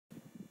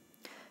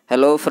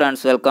Hello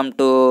friends, welcome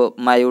to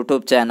my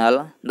YouTube channel.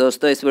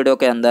 दोस्तों, इस video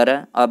के अंदर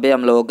अभी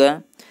हम लोग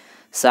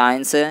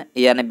साइंस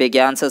यानी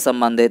विज्ञान से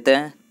संबंधित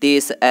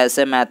 30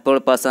 ऐसे महत्वपूर्ण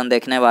प्रश्न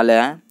देखने वाले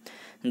हैं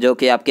जो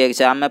कि आपके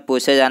एग्जाम में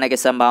पूछे जाने की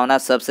संभावना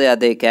सबसे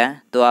अधिक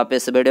है। तो आप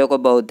इस वीडियो को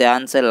बहुत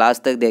ध्यान से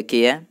लास्ट तक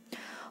देखिए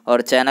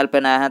और चैनल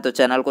पर नया है तो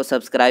चैनल को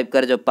सब्सक्राइब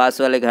कर जो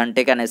पास वाले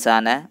घंटे का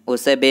निशान है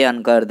उसे भी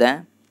ऑन कर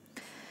दें।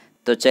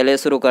 तो चलिए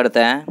शुरू करते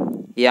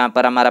हैं। यहाँ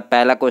पर हमारा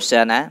पहला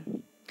क्वेश्चन है,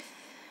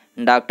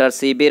 डॉक्टर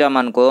सी.वी.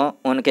 रमन को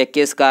उनके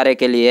किस कार्य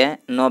के लिए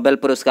नोबेल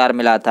पुरस्कार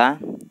मिला था।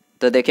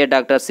 तो देखिए,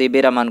 डॉक्टर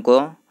सी.वी. रमन को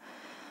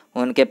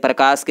उनके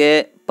प्रकाश के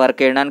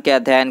प्रकीर्णन के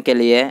अध्ययन के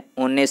लिए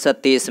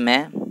 1930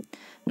 में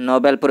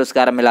नोबेल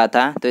पुरस्कार मिला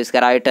था। तो इसका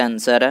राइट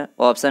आंसर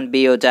ऑप्शन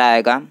बी हो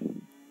जाएगा।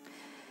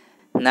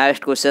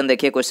 नेक्स्ट क्वेश्चन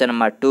देखिए, क्वेश्चन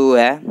नंबर 2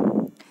 है,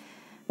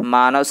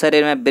 मानव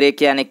शरीर में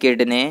वृक्क यानी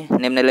किडनी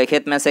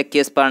निम्नलिखित में से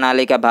किस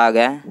प्रणाली का भाग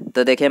है।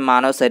 तो देखिए,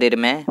 मानव शरीर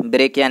में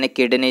वृक्क यानी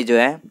किडनी जो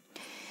है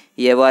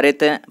ये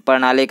वरित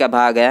प्रणाली का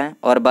भाग है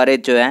और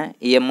वरित जो है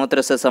ये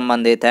मूत्र से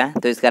संबंधित है।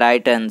 तो इसका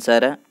राइट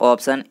आंसर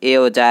ऑप्शन ए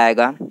हो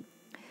जाएगा।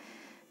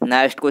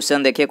 नेक्स्ट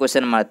क्वेश्चन देखिए,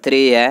 क्वेश्चन नंबर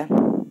 3 है,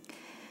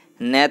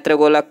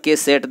 नेत्रगोलक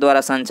किस सेट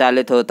द्वारा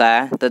संचालित होता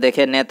है। तो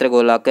देखिए,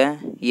 नेत्रगोलक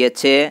ये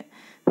 6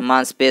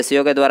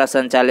 मांसपेशियों के द्वारा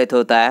संचालित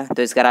होता है।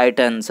 तो इसका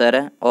राइट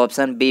आंसर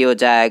ऑप्शन बी हो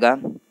जाएगा।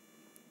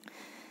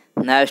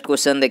 नेक्स्ट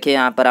क्वेश्चन देखिए,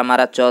 यहाँ पर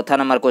हमारा चौथा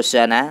नंबर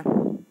क्वेश्चन है,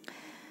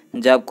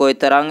 जब कोई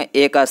तरंग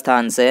एक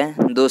स्थान से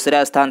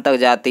दूसरे स्थान तक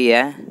जाती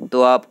है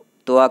तो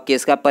वह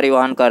किसका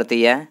परिवहन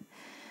करती है।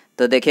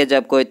 तो देखिए,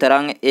 जब कोई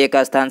तरंग एक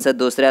स्थान से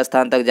दूसरे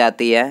स्थान तक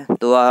जाती है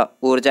तो वह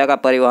ऊर्जा का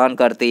परिवहन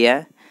करती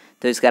है।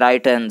 तो इसका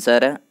राइट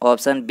आंसर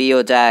ऑप्शन बी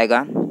हो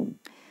जाएगा।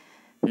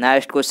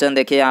 नेक्स्ट क्वेश्चन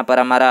देखिए, यहाँ पर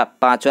हमारा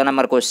 5वां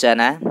नंबर क्वेश्चन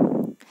है,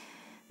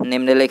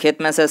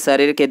 निम्नलिखित में से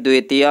शरीर की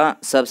द्वितीय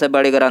सबसे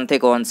बड़ी ग्रंथि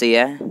कौन सी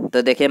है।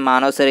 तो देखिए,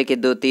 मानव शरीर की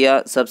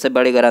द्वितीय सबसे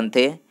बड़ी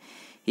ग्रंथि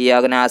ये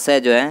अग्न्याशय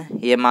जो है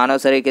ये मानव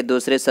शरीर की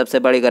दूसरी सबसे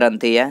बड़ी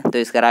ग्रंथि है। तो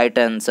इसका राइट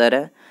आंसर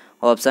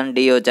ऑप्शन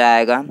डी हो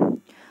जाएगा।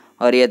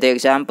 और यदि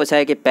एग्जाम पूछा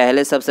है कि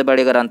पहले सबसे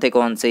बड़ी ग्रंथि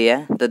कौन सी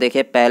है, तो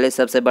देखिए, पहले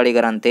सबसे बड़ी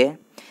ग्रंथि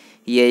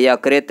ये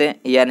यकृत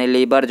यानी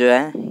लीवर जो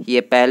है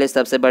ये पहले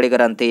सबसे बड़ी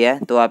ग्रंथि है।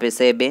 तो आप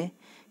इसे भी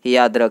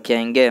याद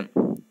रखेंगे।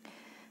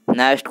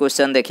 नेक्स्ट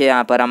क्वेश्चन देखिए,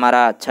 यहाँ पर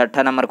हमारा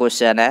 6ठा नंबर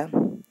क्वेश्चन है,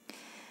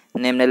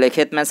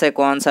 निम्नलिखित में से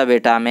कौन सा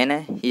विटामिन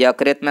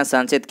यकृत में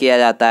संचित किया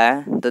जाता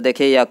है। तो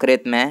देखिए,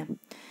 यकृत में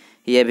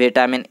ये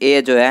विटामिन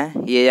ए जो है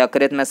ये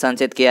यकृत में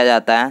संचित किया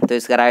जाता है। तो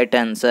इसका राइट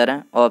आंसर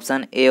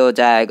ऑप्शन ए हो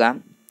जाएगा।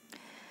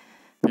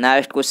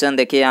 नेक्स्ट क्वेश्चन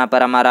देखिए, यहाँ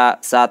पर हमारा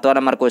 7वां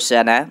नंबर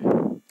क्वेश्चन है,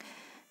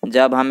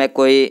 जब हमें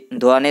कोई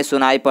ध्वनि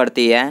सुनाई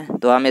पड़ती है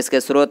तो हम इसके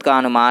स्रोत का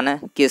अनुमान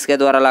किसके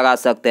द्वारा लगा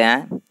सकते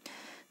हैं।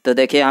 तो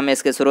देखिए, हम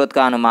इसके स्रोत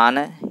का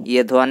अनुमान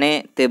ये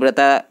ध्वनि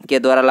तीव्रता के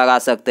द्वारा लगा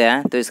सकते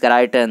हैं। तो इसका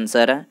राइट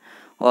आंसर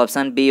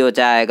ऑप्शन बी हो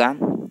जाएगा।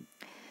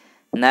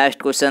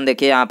 नेक्स्ट क्वेश्चन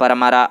देखिए, यहाँ पर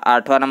हमारा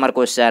 8वां नंबर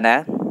क्वेश्चन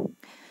है,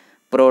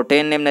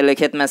 प्रोटीन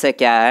निम्नलिखित में से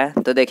क्या है।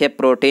 तो देखिए,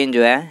 प्रोटीन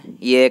जो है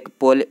ये एक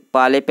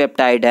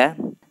पॉलीपेप्टाइड है।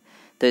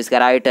 तो इसका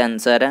राइट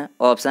आंसर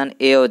ऑप्शन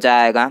ए हो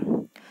जाएगा।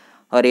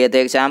 और यदि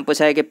एग्जाम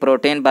पूछा है कि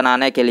प्रोटीन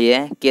बनाने के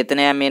लिए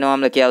कितने अमीनो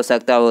अम्ल की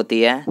आवश्यकता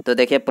होती है। तो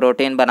देखिए,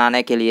 प्रोटीन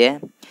बनाने के लिए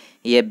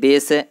ये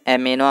 20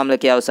 अमीनो अम्ल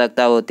की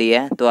आवश्यकता होती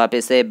है। तो आप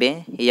इसे भी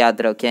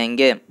याद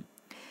रखेंगे।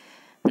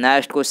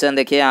 नेक्स्ट क्वेश्चन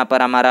देखिए, यहाँ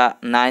पर हमारा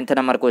 9वां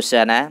नंबर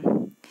क्वेश्चन है,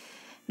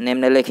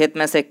 निम्नलिखित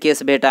में से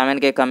किस विटामिन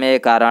के कमी के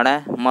कारण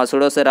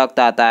मसूड़ों से रक्त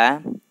आता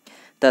है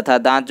तथा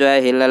दांत जो है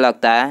हिलने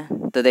लगता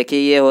है। तो देखिए,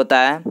 ये होता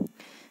है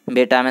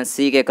विटामिन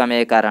सी के कमी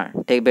के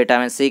कारण। ठीक,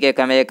 विटामिन सी के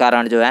कमी के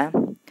कारण जो है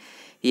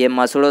ये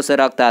मसूड़ों से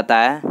रक्त आता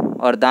है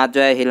और दांत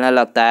जो है हिलने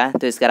लगता है।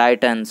 तो इसका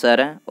राइट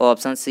आंसर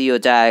ऑप्शन सी हो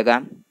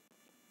जाएगा।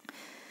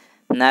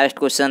 नेक्स्ट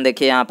क्वेश्चन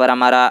देखिए, यहाँ पर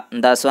हमारा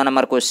 10वां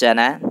नंबर क्वेश्चन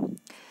है,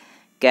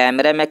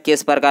 कैमरे में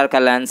किस प्रकार का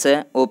लेंस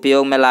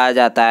उपयोग में लाया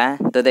जाता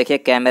है। तो देखिए,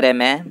 कैमरे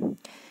में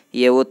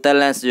ये उत्तल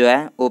लेंस जो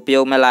है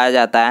उपयोग में लाया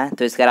जाता है।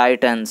 तो इसका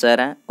राइट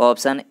आंसर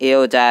ऑप्शन ए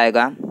हो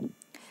जाएगा।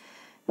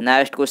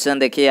 नेक्स्ट क्वेश्चन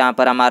देखिए, यहाँ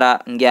पर हमारा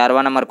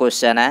 11वां नंबर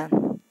क्वेश्चन है,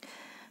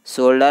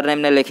 सोल्डर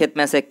निम्नलिखित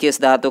में से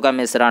किस धातु का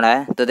मिश्रण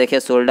है। तो देखिए,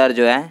 सोल्डर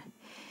जो है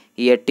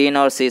ये टीन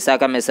और सीसा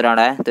का मिश्रण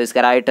है। तो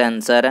इसका राइट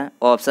आंसर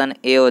ऑप्शन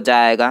ए हो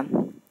जाएगा।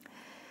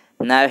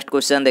 नेक्स्ट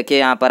क्वेश्चन देखिए,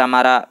 यहाँ पर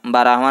हमारा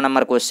 12वां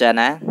नंबर क्वेश्चन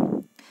है,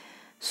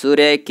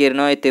 सूर्य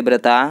किरणों की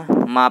तीव्रता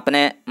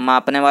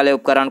मापने वाले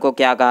उपकरण को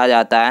क्या कहा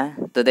जाता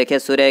है। तो देखिए,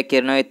 सूर्य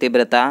किरणों की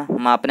तीव्रता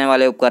मापने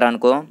वाले उपकरण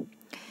को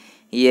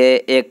ये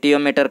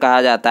एक्टियोमीटर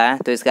कहा जाता है।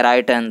 तो इसका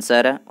राइट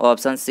आंसर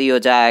ऑप्शन सी हो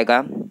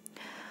जाएगा।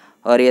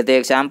 और यदि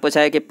एग्जाम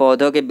पूछा है कि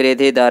पौधों की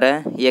वृद्धि दर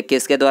ये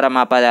किसके द्वारा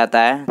मापा जाता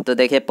है। तो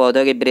देखिए,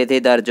 पौधों की वृद्धि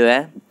दर जो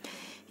है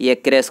ये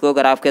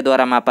क्रेस्कोग्राफ के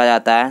द्वारा मापा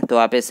जाता है। तो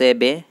आप इसे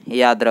भी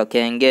याद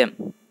रखेंगे।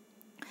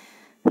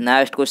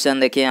 नेक्स्ट क्वेश्चन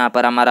देखिए, यहाँ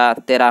पर हमारा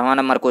 13वां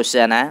नंबर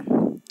क्वेश्चन है,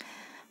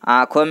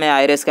 आँखों में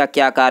आइरिस का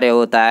क्या कार्य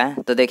होता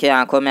है। तो देखिए,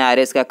 आँखों में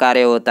आइरिस का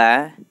कार्य होता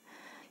है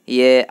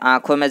ये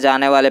आँखों में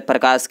जाने वाले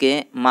प्रकाश की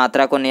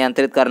मात्रा को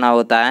नियंत्रित करना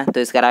होता है। तो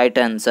इसका राइट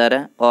आंसर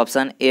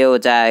ऑप्शन ए हो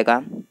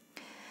जाएगा।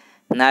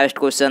 नेक्स्ट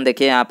क्वेश्चन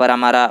देखिए यहाँ पर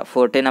हमारा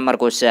 40 नंबर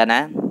क्वेश्चन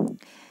है,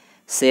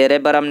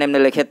 सेरेब्रम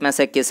निम्नलिखित में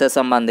से किससे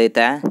संबंधित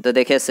है? तो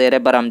देखिए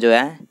सेरेब्रम जो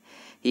है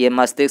ये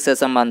मस्तिष्क से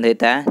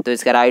संबंधित है, तो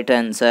इसका राइट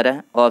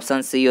आंसर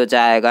ऑप्शन सी हो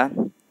जाएगा।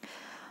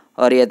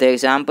 और यदि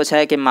एग्जाम पूछा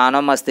है कि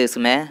मानव मस्तिष्क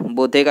में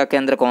बुद्धि का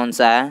केंद्र कौन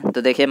सा है?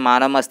 तो देखिए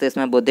मानव मस्तिष्क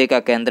में बुद्धि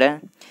का केंद्र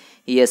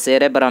ये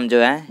सेरेब्रम जो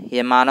है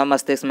ये मानव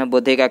मस्तिष्क में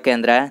बुद्धि का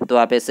केंद्र है, तो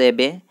आप इसे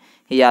भी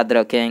याद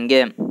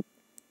रखेंगे।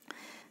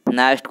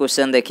 नेक्स्ट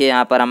क्वेश्चन देखिए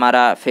यहाँ पर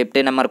हमारा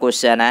 50 नंबर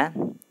क्वेश्चन है,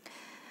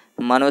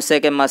 मनुष्य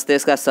के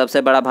मस्तिष्क का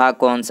सबसे बड़ा भाग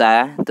कौन सा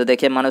है? तो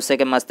देखिए मनुष्य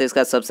के मस्तिष्क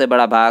का सबसे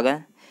बड़ा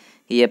भाग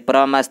ये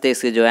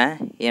प्रमस्तिष्क जो है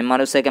ये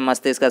मनुष्य के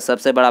मस्तिष्क का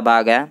सबसे बड़ा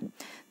भाग है,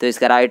 तो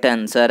इसका राइट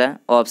आंसर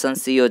ऑप्शन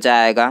सी हो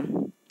जाएगा।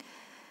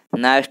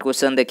 नेक्स्ट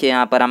क्वेश्चन देखिए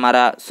यहाँ पर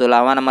हमारा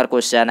 16वां नंबर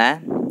क्वेश्चन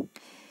है,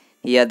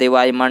 यदि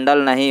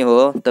वायुमंडल नहीं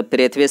हो तो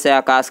पृथ्वी से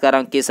आकाश का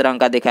रंग किस रंग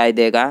का दिखाई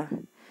देगा?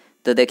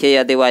 तो देखिए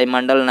यदि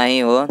वायुमंडल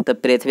नहीं हो तो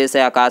पृथ्वी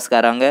से आकाश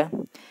का रंग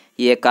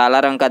ये काला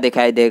रंग का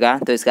दिखाई देगा,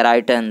 तो इसका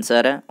राइट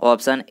आंसर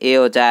ऑप्शन ए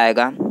हो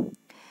जाएगा।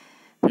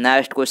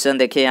 नेक्स्ट क्वेश्चन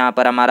देखिए यहाँ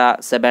पर हमारा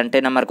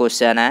 70 नंबर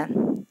क्वेश्चन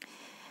है,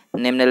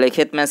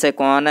 निम्नलिखित में से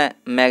कौन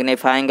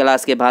मैग्नीफाइंग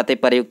ग्लास की भांति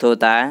प्रयुक्त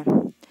होता है?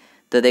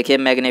 तो देखिए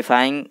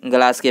मैग्नीफाइंग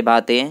ग्लास की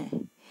भांति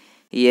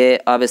ये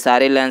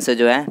अभिसारी लेंस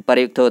जो है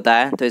प्रयुक्त होता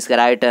है, तो इसका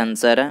राइट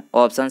आंसर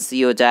ऑप्शन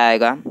सी हो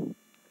जाएगा।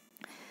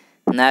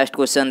 नेक्स्ट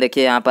क्वेश्चन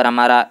देखिए यहाँ पर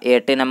हमारा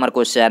 80 नंबर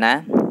क्वेश्चन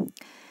है,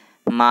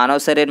 मानव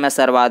शरीर में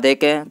सर्वाधिक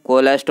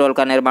कोलेस्ट्रॉल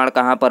का निर्माण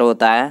कहाँ पर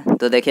होता है?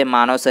 तो देखिए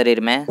मानव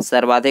शरीर में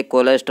सर्वाधिक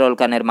कोलेस्ट्रॉल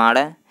का निर्माण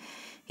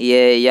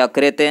ये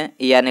यकृत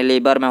यानी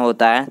लीवर में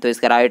होता है, तो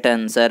इसका राइट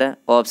आंसर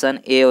ऑप्शन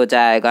ए हो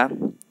जाएगा।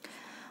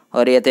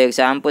 और ये तो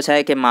एग्जाम पूछा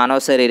है कि मानव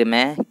शरीर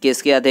में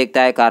किसकी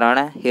अधिकता के कारण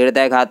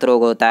हृदयघात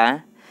रोग होता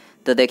है?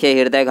 तो देखिए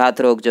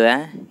हृदयघात रोग जो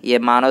है ये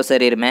मानव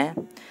शरीर में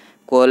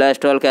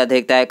कोलेस्ट्रॉल की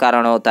अधिकता के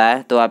कारण होता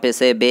है, तो आप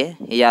इसे भी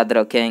याद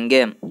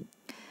रखेंगे।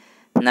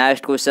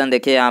 नेक्स्ट क्वेश्चन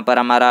देखिए यहाँ पर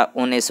हमारा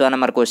 19वां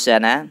नंबर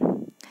क्वेश्चन है,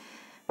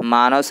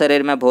 मानव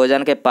शरीर में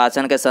भोजन के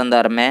पाचन के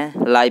संदर्भ में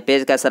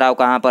लाइपेज का स्राव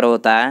कहाँ पर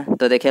होता है?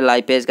 तो देखिए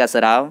लाइपेज का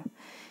स्राव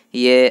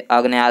ये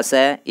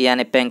अग्न्याशय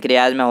यानी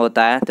पेंक्रियाज में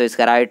होता है, तो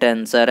इसका राइट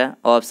आंसर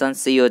ऑप्शन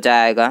सी हो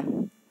जाएगा।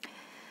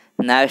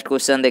 नेक्स्ट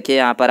क्वेश्चन देखिए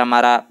यहाँ पर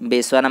हमारा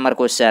 20वां नंबर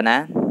क्वेश्चन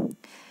है,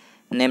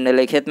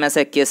 निम्नलिखित में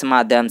से किस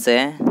माध्यम से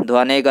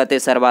ध्वनि गति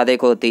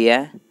सर्वाधिक होती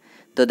है?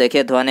 तो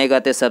देखिए ध्वनि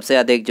गति सबसे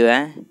अधिक जो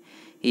है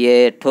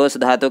ये ठोस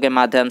धातु के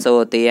माध्यम से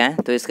होती है,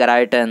 तो इसका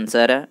राइट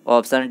आंसर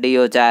ऑप्शन डी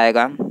हो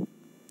जाएगा।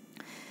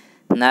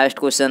 नेक्स्ट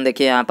क्वेश्चन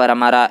देखिए यहाँ पर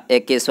हमारा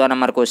 21वां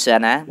नंबर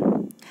क्वेश्चन है,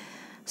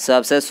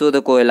 सबसे शुद्ध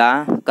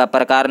कोयला का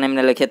प्रकार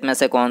निम्नलिखित में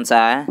से कौन सा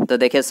है? तो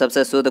देखिए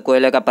सबसे शुद्ध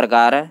कोयले का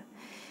प्रकार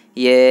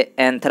ये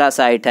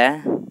एंथ्रासाइट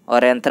है,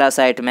 और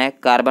एंथ्रासाइट में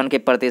कार्बन की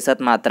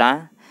प्रतिशत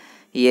मात्रा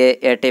ये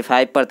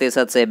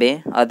 85% से भी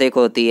अधिक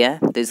होती है,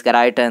 तो इसका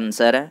राइट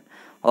आंसर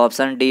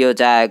ऑप्शन डी हो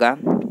जाएगा।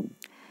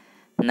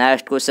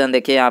 नेक्स्ट क्वेश्चन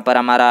देखिए यहाँ पर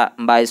हमारा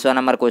 22वां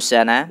नंबर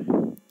क्वेश्चन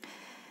है,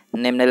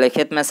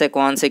 निम्नलिखित में से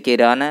कौन सी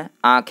किरण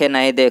आंखें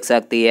नहीं देख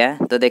सकती है?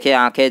 तो देखिए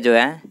आंखें जो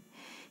है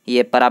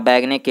ये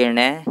पराबैंगनी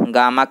किरणें,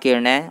 गामा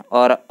किरणें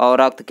और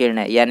अवरक्त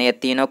किरणें यानी ये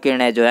तीनों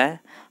किरणें जो है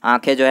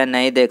आंखें जो है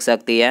नहीं देख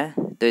सकती है,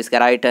 तो इसका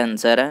राइट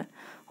आंसर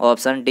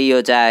ऑप्शन डी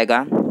हो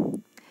जाएगा।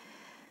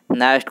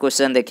 नेक्स्ट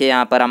क्वेश्चन देखिए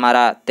यहाँ पर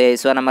हमारा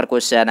 23वां नंबर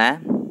क्वेश्चन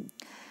है,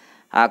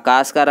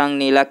 आकाश का रंग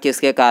नीला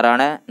किसके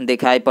कारण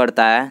दिखाई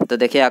पड़ता है? तो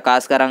देखिए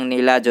आकाश का रंग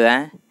नीला जो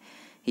है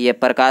ये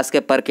प्रकाश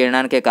के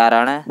प्रकीर्णन के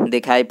कारण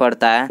दिखाई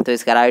पड़ता है, तो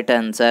इसका राइट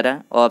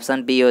आंसर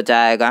ऑप्शन बी हो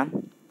जाएगा।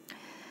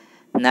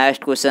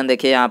 नेक्स्ट क्वेश्चन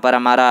देखिए यहाँ पर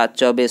हमारा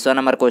 24वां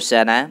नंबर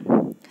क्वेश्चन है,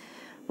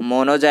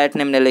 मोनोजाइट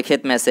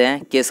निम्नलिखित में से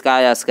किसका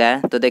अयस्क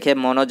है? तो देखिए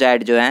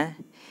मोनोजाइट जो है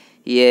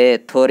ये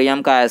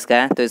थोरियम का अयस्क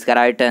है, तो इसका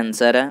राइट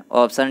आंसर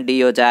ऑप्शन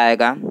डी हो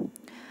जाएगा।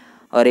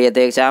 और ये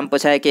एग्जाम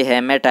पूछा है कि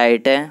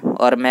हेमेटाइट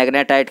और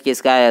मैग्नेटाइट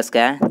किसका अयस्क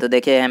है? तो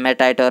देखिए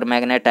हेमेटाइट और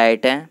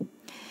मैग्नेटाइट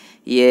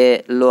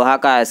ये लोहा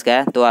का अयस्क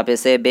है, तो आप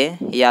इसे भी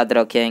याद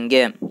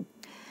रखेंगे।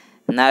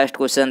 नेक्स्ट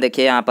क्वेश्चन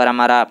देखिए यहाँ पर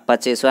हमारा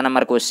 25वां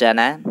नंबर क्वेश्चन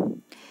है,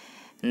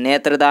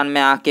 नेत्रदान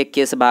में आँख के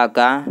किस भाग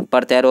का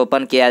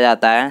प्रत्यारोपण किया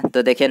जाता है?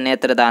 तो देखिए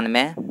नेत्रदान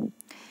में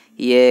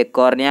ये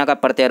कॉर्निया का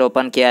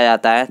प्रत्यारोपण किया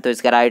जाता है, तो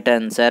इसका राइट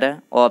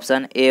आंसर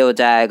ऑप्शन ए हो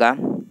जाएगा।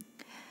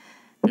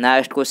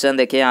 नेक्स्ट क्वेश्चन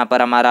देखिए यहाँ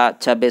पर हमारा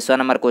 26वां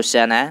नंबर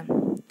क्वेश्चन है,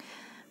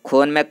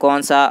 खून में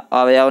कौन सा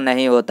अवयव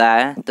नहीं होता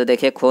है? तो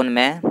देखिए खून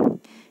में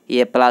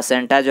ये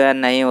प्लासेंटा जो है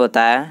नहीं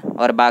होता है,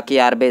 और बाकी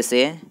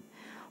आरबीसी,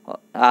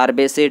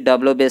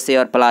 डब्ल्यूबीसी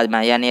और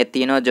प्लाज्मा यानी ये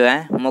तीनों जो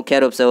है मुख्य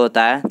रूप से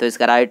होता है, तो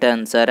इसका राइट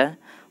आंसर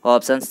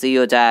ऑप्शन सी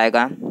हो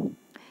जाएगा।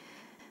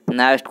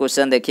 नेक्स्ट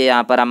क्वेश्चन देखिए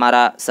यहाँ पर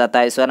हमारा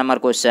 27वां नंबर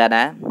क्वेश्चन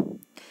है,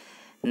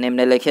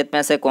 निम्नलिखित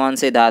में से कौन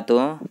सी धातु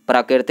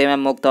प्रकृति में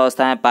मुक्त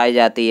अवस्था में पाई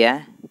जाती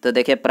है? तो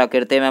देखिए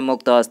प्रकृति में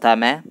मुक्त अवस्था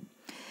में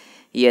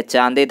ये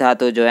चांदी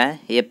धातु जो है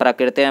ये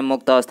प्रकृति में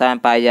मुक्त अवस्था में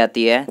पाई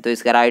जाती है, तो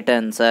इसका राइट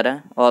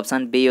आंसर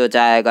ऑप्शन बी हो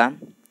जाएगा।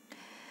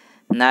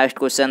 नेक्स्ट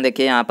क्वेश्चन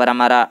देखिए यहाँ पर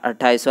हमारा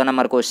 28वां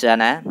नंबर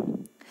क्वेश्चन है,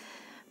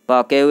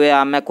 पके हुए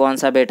आम में कौन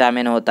सा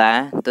विटामिन होता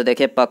है? तो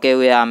देखिए पके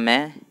हुए आम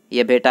में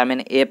ये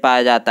विटामिन ए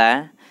पाया जाता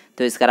है,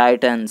 तो इसका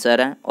राइट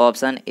आंसर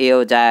ऑप्शन ए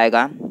हो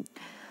जाएगा।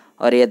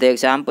 और ये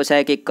एग्जाम पूछा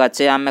है कि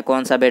कच्चे आम में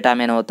कौन सा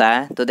विटामिन होता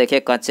है, तो देखिए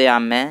कच्चे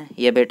आम में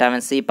ये विटामिन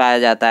सी पाया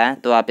जाता है,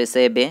 तो आप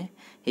इसे भी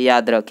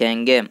याद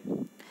रखेंगे।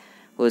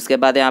 उसके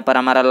बाद यहाँ पर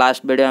हमारा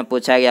लास्ट वीडियो में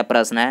पूछा गया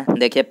प्रश्न है।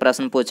 देखिए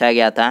प्रश्न पूछा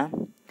गया था,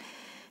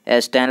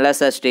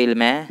 स्टेनलेस स्टील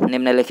में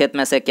निम्नलिखित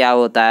में से क्या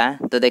होता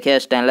है। तो देखिए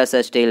स्टेनलेस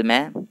स्टील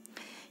में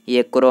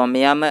ये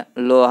क्रोमियम,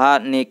 लोहा,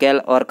 निकेल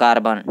और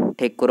कार्बन,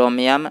 ठीक,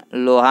 क्रोमियम,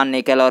 लोहा,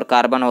 निकेल और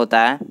कार्बन होता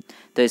है,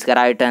 तो इसका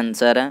राइट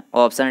आंसर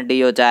ऑप्शन डी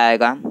हो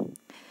जाएगा।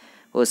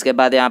 उसके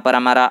बाद यहाँ पर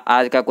हमारा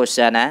आज का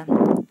क्वेश्चन है,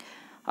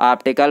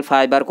 ऑप्टिकल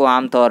फाइबर को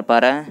आमतौर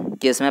पर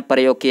किस में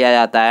प्रयोग किया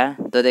जाता है।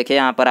 तो देखिए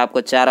यहाँ पर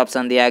आपको 4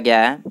 ऑप्शन दिया गया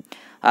है,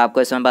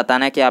 आपको इसमें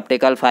बताना है कि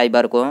ऑप्टिकल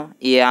फाइबर को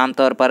ये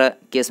आमतौर पर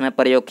किस में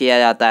प्रयोग किया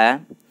जाता है।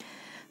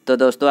 तो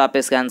दोस्तों आप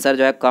इसका आंसर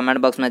जो है कमेंट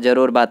बॉक्स में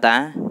ज़रूर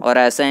बताएं, और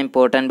ऐसे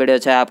इंपॉर्टेंट वीडियो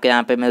जो है आपके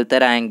यहाँ पे मिलते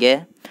रहेंगे।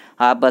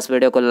 आप बस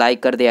वीडियो को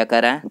लाइक कर दिया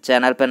करें,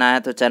 चैनल पर नया है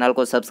तो चैनल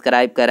को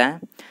सब्सक्राइब करें,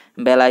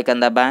 बेल आइकन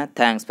दबाएं।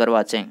 Thanks for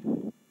watching.